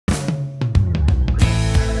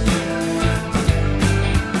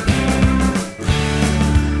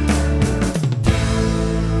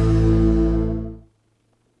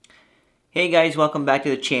Hey guys, welcome back to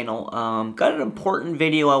the channel. Got an important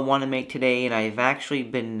video I want to make today, and I've actually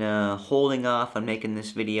been holding off on making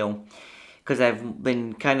this video because I've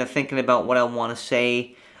been kind of thinking about what I want to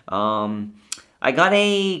say. I got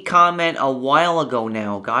a comment a while ago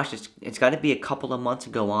now. Gosh, it's got to be a couple of months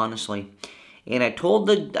ago, honestly. And I told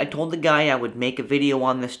the guy I would make a video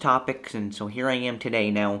on this topic, and so here I am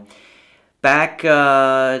today. Now, back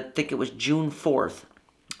I think it was June 4th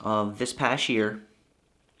of this past year.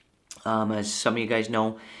 As some of you guys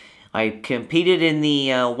know, I competed in the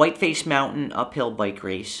Whiteface Mountain uphill bike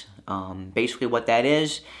race. Basically what that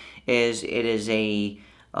is it is a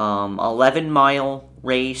 11-mile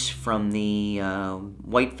race from the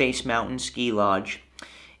Whiteface Mountain Ski Lodge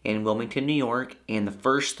in Wilmington, New York. And the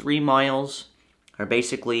first 3 miles are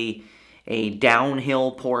basically a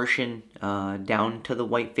downhill portion down to the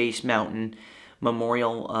Whiteface Mountain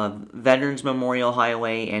Veterans Memorial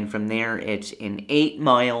Highway. And from there, it's an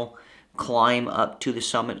 8-mile climb up to the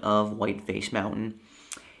summit of Whiteface Mountain.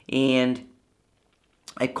 And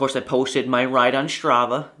of course I posted my ride on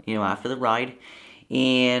Strava, after the ride,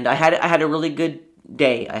 and I had a really good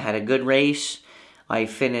day. I had a good race. I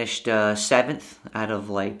finished 7th out of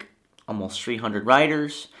like almost 300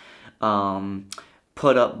 riders.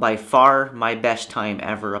 Put up by far my best time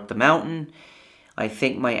ever up the mountain. I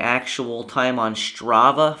think my actual time on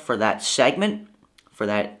Strava for that segment, for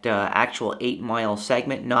that actual 8-mile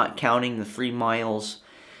segment, not counting the 3 miles,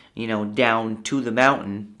 down to the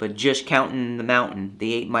mountain, but just counting the mountain,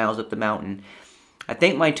 the 8 miles up the mountain, I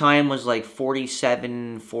think my time was like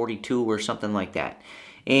 47:42 or something like that.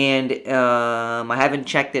 And I haven't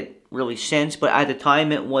checked it really since, but at the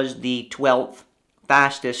time it was the 12th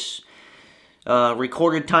fastest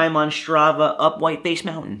recorded time on Strava up Whiteface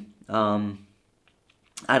Mountain,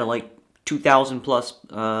 out of like 2,000 plus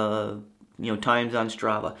times on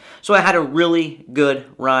Strava. So I had a really good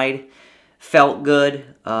ride, felt good,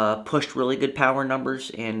 pushed really good power numbers,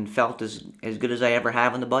 and felt as good as I ever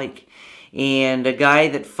have on the bike. And a guy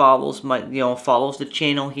that follows follows the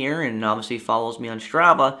channel here, and obviously follows me on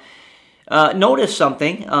Strava, noticed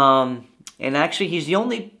something. And actually, he's the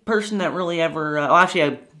only person that really ever.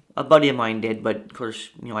 Actually, a buddy of mine did, but of course,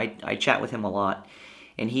 I chat with him a lot,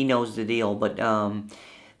 and he knows the deal. But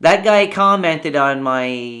that guy commented on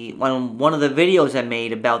one of the videos I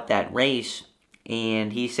made about that race,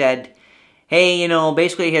 and he said, hey,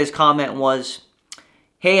 basically his comment was,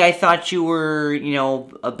 hey, I thought you were,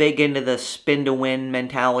 a big into the spin-to-win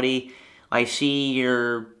mentality. I see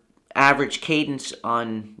your average cadence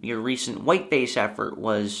on your recent Whiteface effort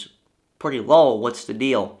was pretty low. What's the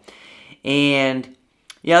deal? And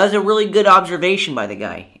yeah, that was a really good observation by the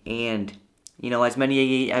guy. And, as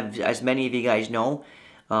many of you guys know,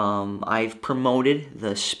 I've promoted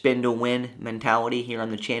the spin-to-win mentality here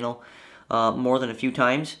on the channel more than a few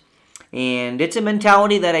times. And it's a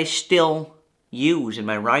mentality that I still use in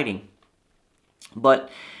my riding. But,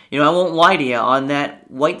 I won't lie to you, on that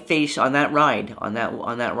Whiteface, on that ride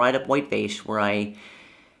up Whiteface, where I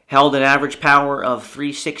held an average power of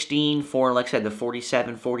 316 for, like I said, the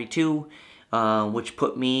 47:42, which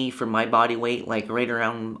put me, for my body weight, like right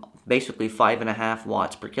around basically 5.5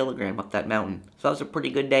 watts per kilogram up that mountain. So that was a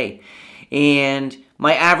pretty good day. And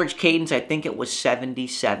my average cadence, I think it was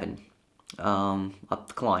 77 up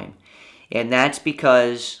the climb. And that's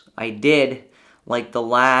because I did like the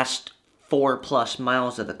last 4+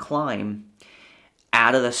 miles of the climb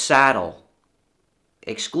out of the saddle,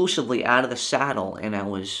 exclusively out of the saddle. And I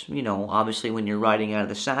was, obviously when you're riding out of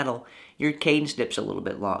the saddle, your cadence dips a little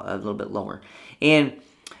bit lower. And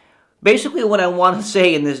basically what I want to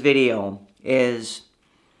say in this video is,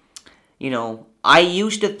 I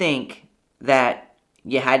used to think that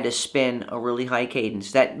you had to spin a really high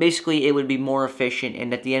cadence, that basically it would be more efficient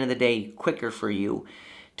and at the end of the day quicker for you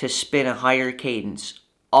to spin a higher cadence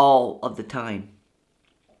all of the time.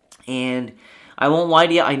 And I won't lie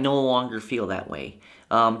to you, I no longer feel that way.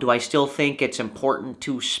 Do I still think it's important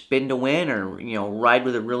to spin to win, or ride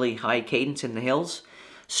with a really high cadence in the hills?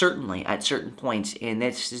 Certainly, at certain points, and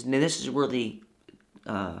this is really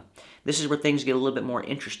this is where things get a little bit more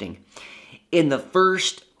interesting. In the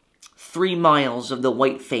first 3 miles of the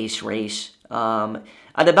Whiteface race, at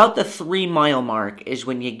about the 3-mile mark is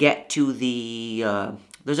when you get to the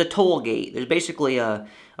there's a toll gate. There's basically a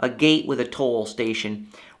gate with a toll station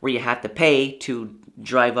where you have to pay to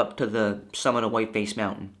drive up to the summit of Whiteface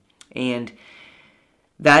Mountain, and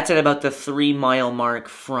that's at about the 3-mile mark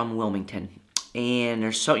from Wilmington. And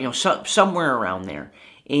there's somewhere around there.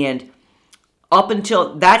 And up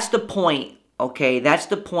until that's the point, okay, that's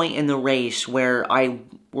the point in the race where I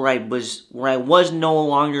was no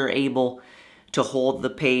longer able to hold the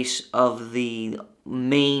pace of the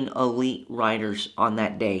main elite riders on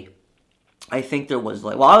that day. I think there was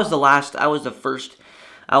like, well, I was the last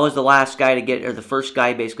guy to get, or the first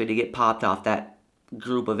guy basically to get popped off that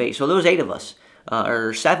group of 8. So there was 8 of us,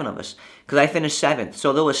 or 7 of us, because I finished 7th.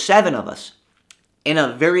 So there was 7 of us in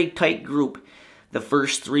a very tight group the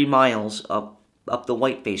first 3 miles up the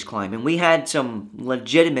Whiteface climb. And we had some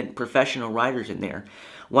legitimate professional riders in there.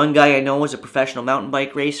 One guy I know is a professional mountain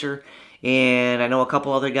bike racer, and I know a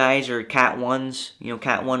couple other guys are Cat 1s,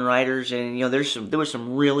 Cat 1 riders, and there was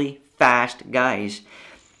some really fast guys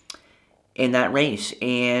in that race.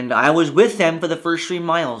 And I was with them for the first 3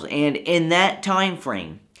 miles, and in that time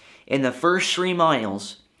frame, in the first 3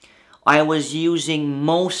 miles, I was using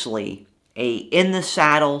mostly a in the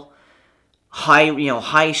saddle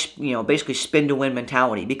basically spin to win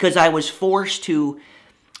mentality, because I was forced to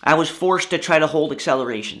try to hold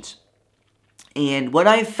accelerations. And what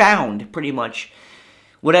I've found, pretty much,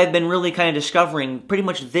 what I've been really kind of discovering pretty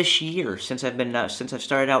much this year since I've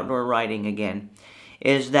started outdoor riding again,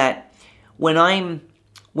 is that when I'm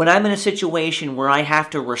in a situation where I have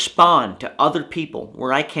to respond to other people,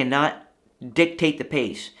 where I cannot dictate the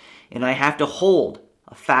pace, and I have to hold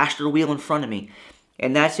a faster wheel in front of me,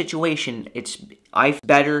 in that situation, it's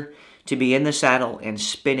better to be in the saddle and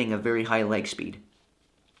spinning a very high leg speed.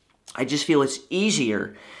 I just feel it's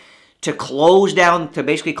easier to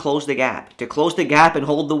basically close the gap. To close the gap and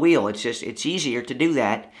hold the wheel. It's easier to do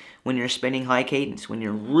that when you're spinning high cadence, when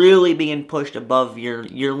you're really being pushed above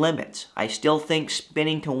your limits. I still think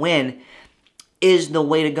spinning to win is the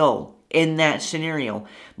way to go in that scenario.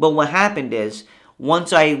 But what happened is,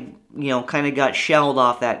 once I, kind of got shelled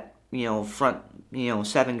off that, front,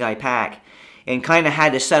 7-guy pack, and kind of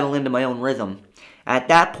had to settle into my own rhythm, at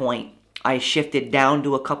that point, I shifted down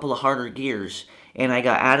to a couple of harder gears, and I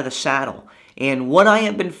got out of the saddle. And what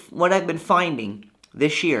I've been finding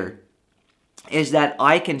this year is that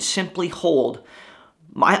I can simply hold.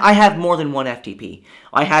 I have more than one FTP.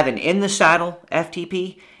 I have an in the saddle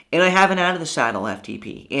FTP, and I have an out of the saddle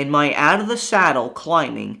FTP. And my out of the saddle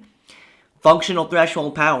climbing functional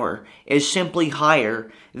threshold power is simply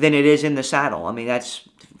higher than it is in the saddle. I mean, that's,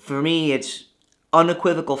 for me, it's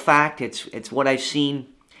unequivocal fact. It's what I've seen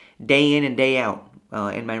day in and day out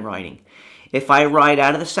in my riding. If I ride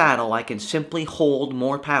out of the saddle, I can simply hold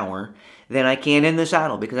more power than I can in the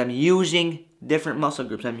saddle, because I'm using different muscle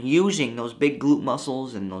groups. I'm using those big glute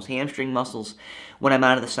muscles and those hamstring muscles when I'm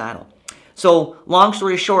out of the saddle. So, long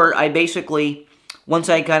story short, I basically, once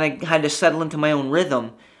I kind of had to settle into my own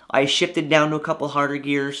rhythm, I shifted down to a couple harder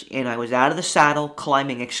gears, and I was out of the saddle,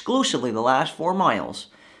 climbing exclusively the last 4 miles.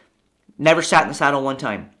 Never sat in the saddle one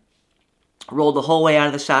time. Rolled the whole way out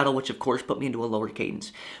of the saddle, which of course put me into a lower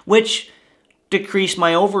cadence, which decreased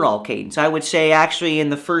my overall cadence. I would say actually in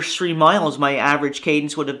the first 3 miles, my average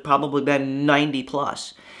cadence would have probably been 90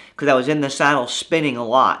 plus, because I was in the saddle spinning a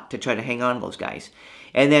lot to try to hang on to those guys.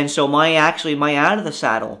 And then so my out of the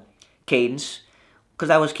saddle cadence, because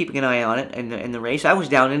I was keeping an eye on it in the race, I was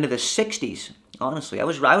down into the 60s. Honestly, I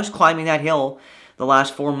was climbing that hill the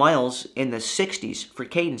last 4 miles in the 60s for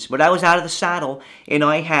cadence, but I was out of the saddle and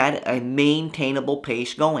I had a maintainable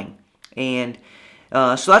pace going. And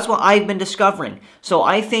so that's what I've been discovering. So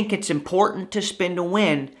I think it's important to spin to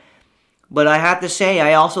win, but I have to say,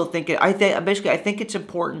 I also think I think it's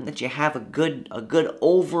important that you have a good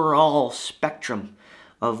overall spectrum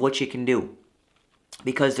of what you can do,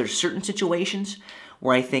 because there's certain situations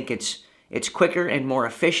where I think it's quicker and more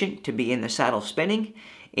efficient to be in the saddle spinning,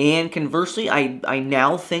 and conversely, I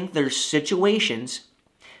now think there's situations,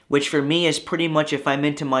 which for me is pretty much if I'm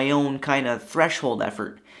into my own kind of threshold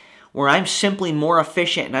effort, where I'm simply more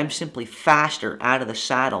efficient and I'm simply faster out of the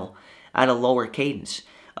saddle at a lower cadence.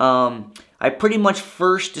 I pretty much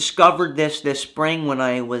first discovered this spring when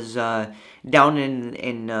I was down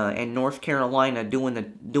in North Carolina doing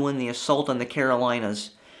the Assault on the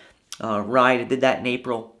Carolinas ride. I did that in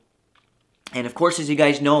April. And of course, as you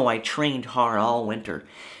guys know, I trained hard all winter.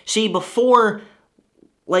 See, before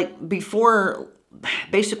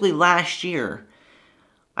basically last year,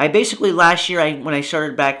 when I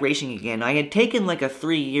started back racing again, I had taken like a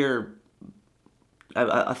 3-year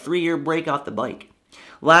break off the bike.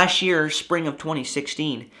 Last year, spring of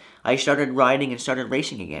 2016, I started riding and started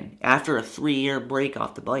racing again after a 3-year break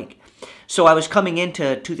off the bike. So I was coming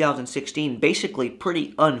into 2016 basically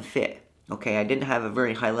pretty unfit. Okay, I didn't have a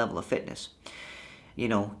very high level of fitness,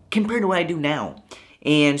 compared to what I do now.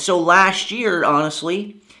 And so last year,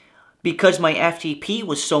 honestly, because my FTP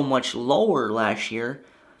was so much lower last year,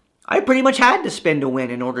 I pretty much had to spin to win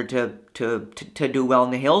in order to do well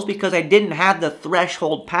in the hills, because I didn't have the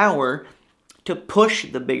threshold power to push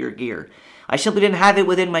the bigger gear. I simply didn't have it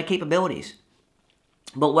within my capabilities.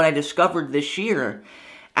 But what I discovered this year,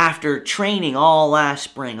 after training all last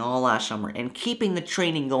spring, all last summer, and keeping the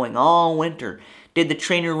training going all winter, did the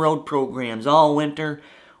trainer road programs all winter,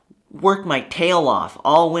 worked my tail off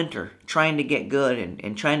all winter trying to get good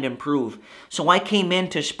and trying to improve. So I came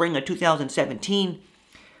into spring of 2017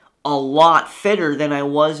 a lot fitter than I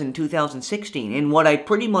was in 2016. And what I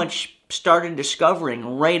pretty much started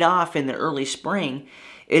discovering right off in the early spring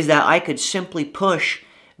is that I could simply push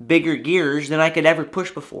bigger gears than I could ever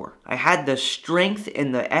push before. I had the strength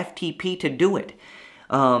and the FTP to do it.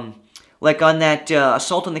 Like on that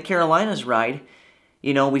Assault on the Carolinas ride,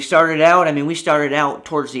 you know, we started out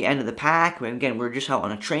towards the end of the pack. And again, we were just out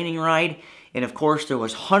on a training ride. And of course, there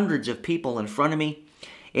was hundreds of people in front of me.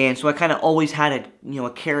 And so I kind of always had a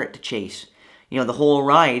carrot to chase. You know, the whole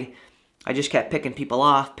ride, I just kept picking people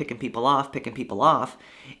off, picking people off, picking people off.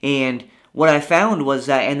 And what I found was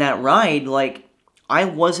that in that ride, like, I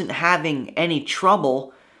wasn't having any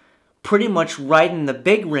trouble pretty much riding the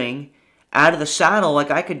big ring out of the saddle. Like,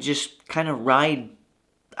 I could just kind of ride,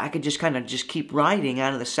 I could just kind of just keep riding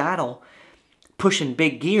out of the saddle, pushing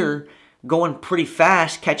big gear, going pretty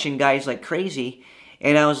fast, catching guys like crazy.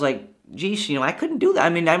 And I was like, geez, you know, I couldn't do that. I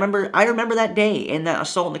mean, I remember that day in that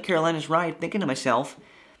Assault on the Carolinas ride thinking to myself,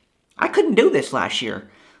 I couldn't do this last year.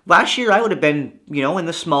 Last year, I would have been, you know, in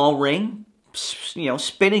the small ring, you know,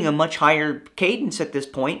 spinning a much higher cadence at this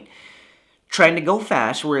point, trying to go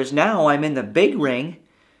fast. Whereas now I'm in the big ring,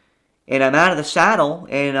 and I'm out of the saddle,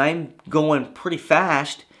 and I'm going pretty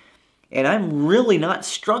fast, and I'm really not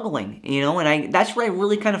struggling, you know. And that's where I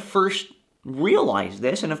really kind of first realized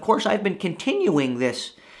this. And of course, I've been continuing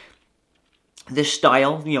this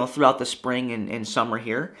style, you know, throughout the spring and summer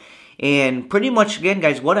here. And pretty much, again,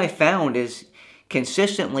 guys, what I found is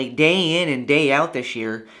consistently day in and day out this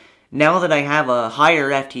year, now that I have a higher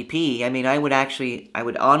FTP, I mean, I would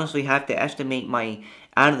honestly have to estimate my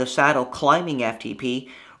out of the saddle climbing FTP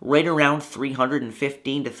right around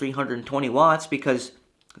 315 to 320 watts, because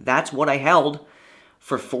that's what I held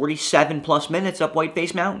for 47 plus minutes up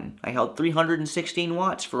Whiteface Mountain. I held 316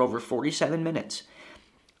 watts for over 47 minutes.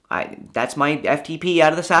 That's my FTP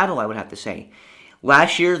out of the saddle, I would have to say.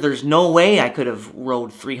 Last year, there's no way I could have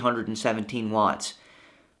rode 317 watts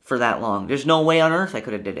for that long. There's no way on earth I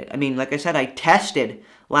could have did it. I mean, like I said, I tested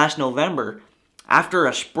last November, after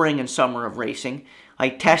a spring and summer of racing, I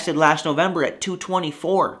tested last November at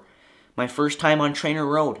 224, my first time on Trainer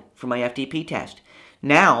Road for my FTP test.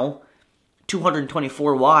 Now,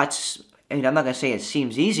 224 watts, and I'm not going to say it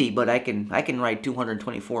seems easy, but I can ride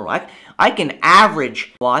 224. I can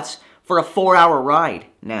average watts for a 4-hour ride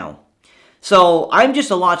now. So I'm just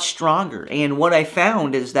a lot stronger. And what I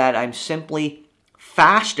found is that I'm simply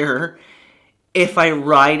faster if I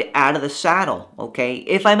ride out of the saddle, okay?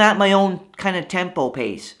 If I'm at my own kind of tempo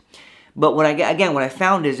pace. But what I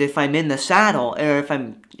found is if I'm in the saddle, or if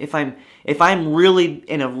I'm really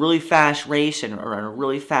in a really fast race or in a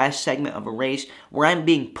really fast segment of a race where I'm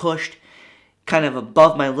being pushed kind of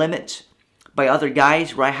above my limits by other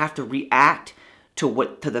guys, where I have to react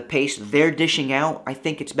to the pace they're dishing out, I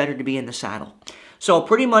think it's better to be in the saddle. So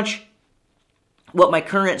pretty much what my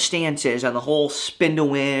current stance is on the whole spin to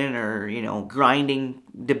win or, you know, grinding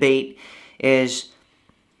debate is,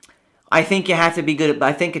 I think you have to be good at,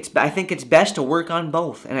 I think it's best to work on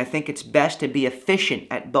both, and I think it's best to be efficient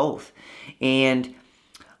at both. And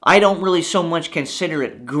I don't really so much consider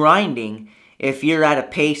it grinding if you're at a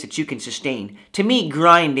pace that you can sustain. To me,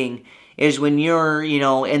 grinding is when you're, you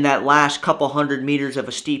know, in that last couple hundred meters of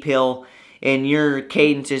a steep hill and your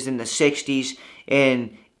cadence is in the 60s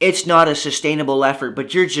and it's not a sustainable effort,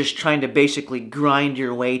 but you're just trying to basically grind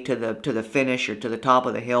your way to the finish or to the top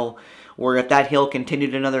of the hill, where if that hill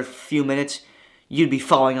continued another few minutes, you'd be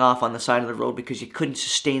falling off on the side of the road because you couldn't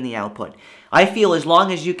sustain the output. I feel as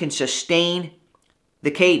long as you can sustain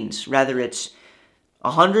the cadence, rather it's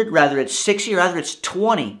 100, rather it's 60, rather it's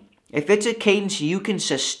 20, if it's a cadence you can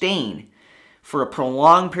sustain for a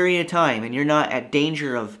prolonged period of time and you're not at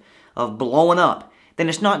danger of blowing up, then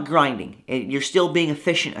it's not grinding. You're still being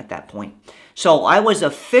efficient at that point. So I was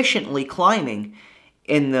efficiently climbing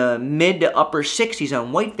in the mid to upper 60s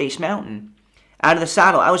on Whiteface Mountain out of the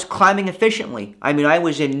saddle. I was climbing efficiently. I mean, I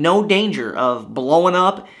was in no danger of blowing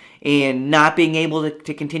up and not being able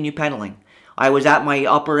to continue pedaling. I was at my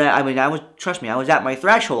trust me, I was at my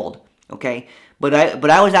threshold, okay? But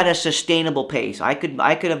I was at a sustainable pace.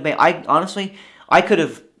 Honestly, I could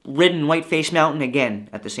have ridden Whiteface Mountain again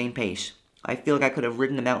at the same pace. I feel like I could have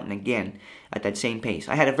ridden the mountain again at that same pace.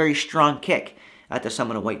 I had a very strong kick at the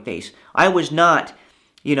summit of Whiteface. I was not,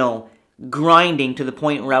 you know, grinding to the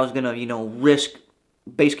point where I was going to, you know, risk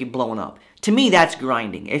basically blowing up. To me, that's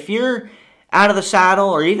grinding. If you're out of the saddle,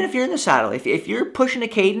 or even if you're in the saddle, if you're pushing a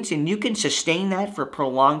cadence and you can sustain that for a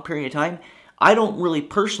prolonged period of time, I don't really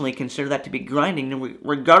personally consider that to be grinding,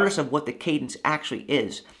 regardless of what the cadence actually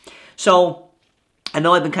is. So, I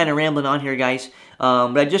know I've been kind of rambling on here, guys,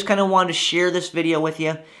 but I just kind of wanted to share this video with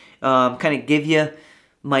you, kind of give you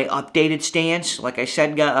my updated stance. Like I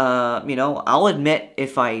said, you know, I'll admit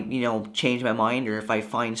if I, you know, change my mind or if I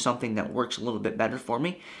find something that works a little bit better for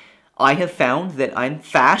me. I have found that I'm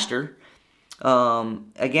faster.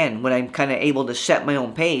 Again, when I'm kind of able to set my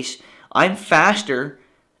own pace, I'm faster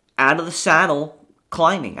out of the saddle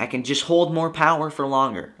climbing. I can just hold more power for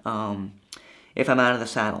longer if I'm out of the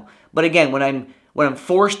saddle. But again, when I'm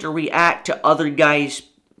forced to react to other guys,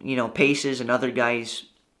 you know, paces and other guys,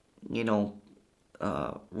 you know,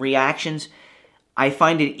 reactions, I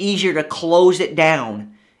find it easier to close it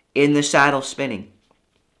down in the saddle spinning.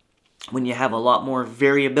 When you have a lot more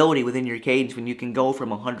variability within your cadence, when you can go from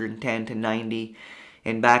 110 to 90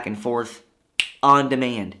 and back and forth on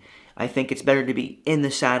demand. I think it's better to be in the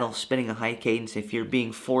saddle spinning a high cadence if you're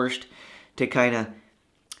being forced to kind of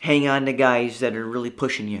hang on to guys that are really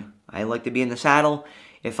pushing you. I like to be in the saddle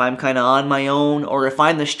if I'm kind of on my own, or if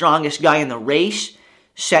I'm the strongest guy in the race,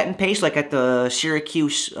 setting pace, like at the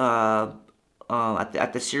Syracuse at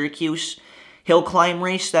the Syracuse hill climb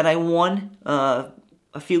race that I won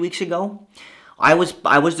a few weeks ago. I was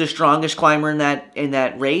the strongest climber in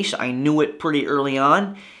that race. I knew it pretty early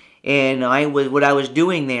on, and what I was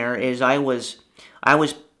doing there is I was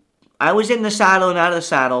in the saddle and out of the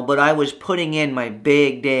saddle, but I was putting in my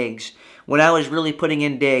big digs. When I was really putting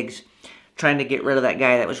in digs, trying to get rid of that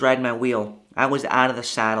guy that was riding my wheel, I was out of the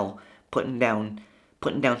saddle, putting down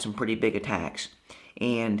some pretty big attacks.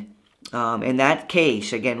 And in that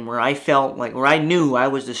case, again, where I knew I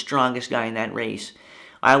was the strongest guy in that race,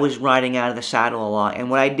 I was riding out of the saddle a lot.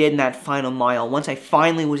 And what I did in that final mile, once I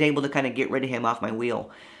finally was able to kind of get rid of him off my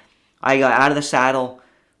wheel, I got out of the saddle,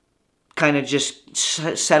 kind of just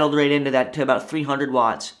settled right into that to about 300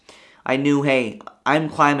 watts. I knew, hey, I'm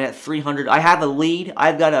climbing at 300. I have a lead.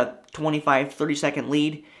 I've got a 25, 30-second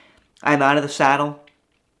lead. I'm out of the saddle,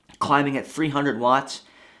 climbing at 300 watts.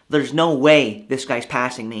 There's no way this guy's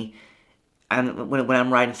passing me when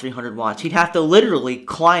I'm riding 300 watts. He'd have to literally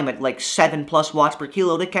climb at like 7+ watts per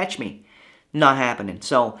kilo to catch me. Not happening.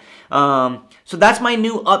 So that's my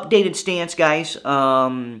new updated stance, guys.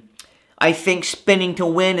 I think spinning to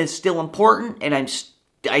win is still important, and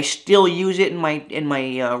I still use it in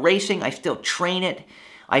my racing. I still train it.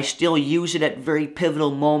 I still use it at very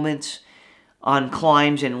pivotal moments on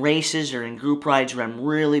climbs and races or in group rides where I'm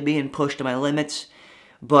really being pushed to my limits.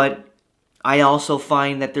 But I also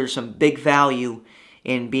find that there's some big value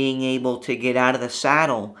in being able to get out of the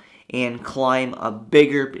saddle and climb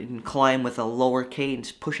with a lower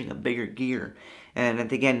cadence, pushing a bigger gear. And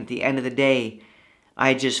again, at the end of the day,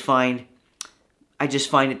 I just find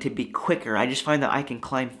it to be quicker. I just find that I can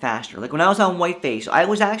climb faster. Like when I was on Whiteface, I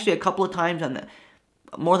was actually a couple of times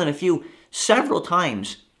several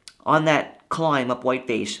times on that climb up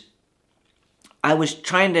Whiteface. I was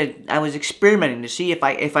experimenting to see if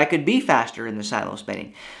I could be faster in the saddle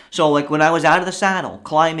spinning. So like when I was out of the saddle,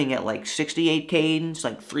 climbing at like 68 cadence,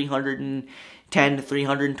 like 310 to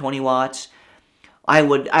 320 watts, I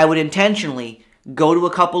would intentionally go to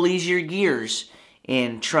a couple easier gears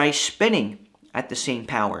and try spinning at the same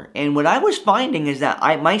power. And what I was finding is that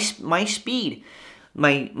my speed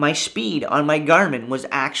on my Garmin was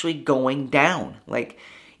actually going down. Like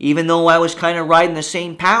even though I was kind of riding the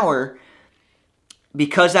same power,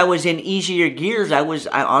 because I was in easier gears, I was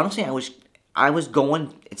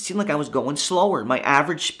going, it seemed like I was going slower. My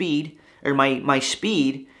average speed, or my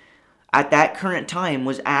speed at that current time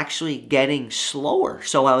was actually getting slower.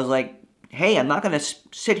 So I was like, hey, I'm not going to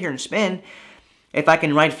sit here and spin if I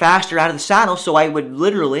can ride faster out of the saddle. So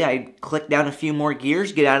I'd click down a few more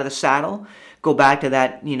gears, get out of the saddle, go back to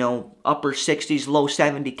that, you know, upper 60s, low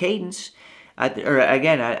 70 cadence,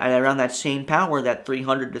 again, around that same power, that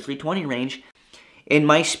 300 to 320 range. And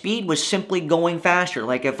my speed was simply going faster.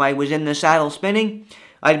 Like if I was in the saddle spinning,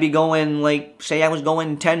 I'd be going, like, say I was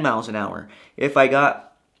going 10 miles an hour. If I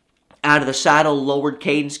got out of the saddle, lowered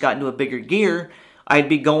cadence, got into a bigger gear, I'd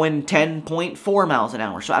be going 10.4 miles an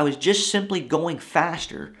hour. So I was just simply going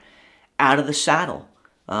faster out of the saddle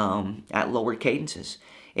at lower cadences.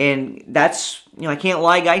 And that's, you know, I can't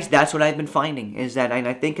lie, guys, that's what I've been finding, is that, and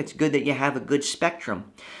I think it's good that you have a good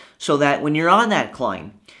spectrum, so that when you're on that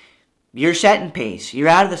climb, you're setting pace, you're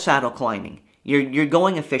out of the saddle climbing, you're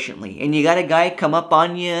going efficiently, and you got a guy come up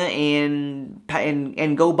on you and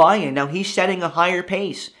go by you. Now he's setting a higher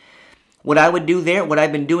pace. What I would do there, what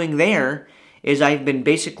I've been doing there, is I've been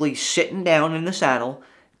basically sitting down in the saddle,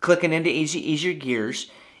 clicking into easier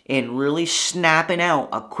gears and really snapping out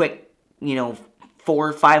a quick, 400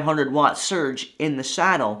 or 500 watt surge in the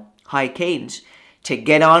saddle, high cadence, to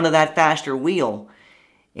get onto that faster wheel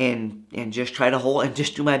and just try to hold and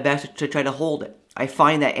just do my best to try to hold it. I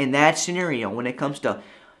find that in that scenario, when it comes to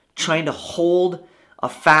trying to hold a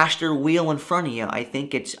faster wheel in front of you, I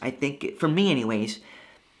think for me anyways,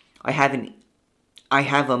 I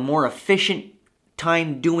have a more efficient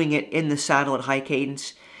time doing it in the saddle at high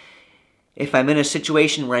cadence. If I'm in a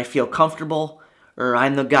situation where I feel comfortable, or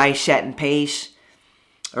I'm the guy setting pace,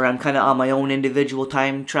 or I'm kind of on my own individual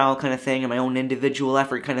time trial kind of thing, or my own individual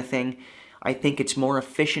effort kind of thing, I think it's more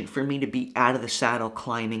efficient for me to be out of the saddle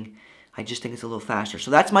climbing. I just think it's a little faster.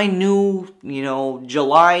 So that's my new,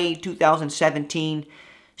 July 2017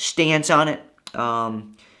 stance on it.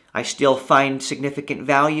 I still find significant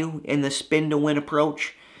value in the spin-to-win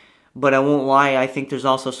approach, but I won't lie, I think there's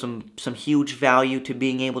also some huge value to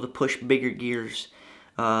being able to push bigger gears.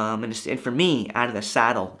 And for me, out of the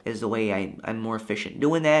saddle is the way I'm more efficient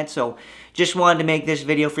doing that. So just wanted to make this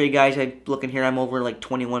video for you guys. Looking here, I'm over like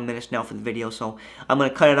 21 minutes now for the video, so I'm going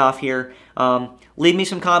to cut it off here. Leave me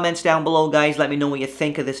some comments down below, guys. Let me know what you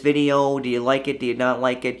think of this video. Do you like it? Do you not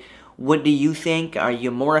like it? What do you think? Are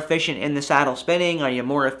you more efficient in the saddle spinning? Are you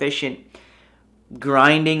more efficient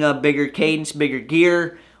grinding a bigger cadence, bigger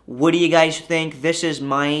gear? What do you guys think? This is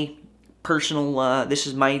my personal, this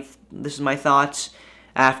is my thoughts.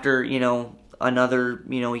 After, another,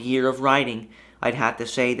 year of riding, I'd have to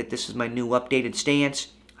say that this is my new updated stance.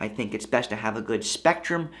 I think it's best to have a good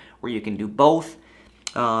spectrum where you can do both.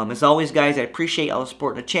 As always, guys, I appreciate all the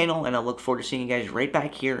support on the channel, and I look forward to seeing you guys right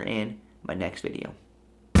back here in my next video.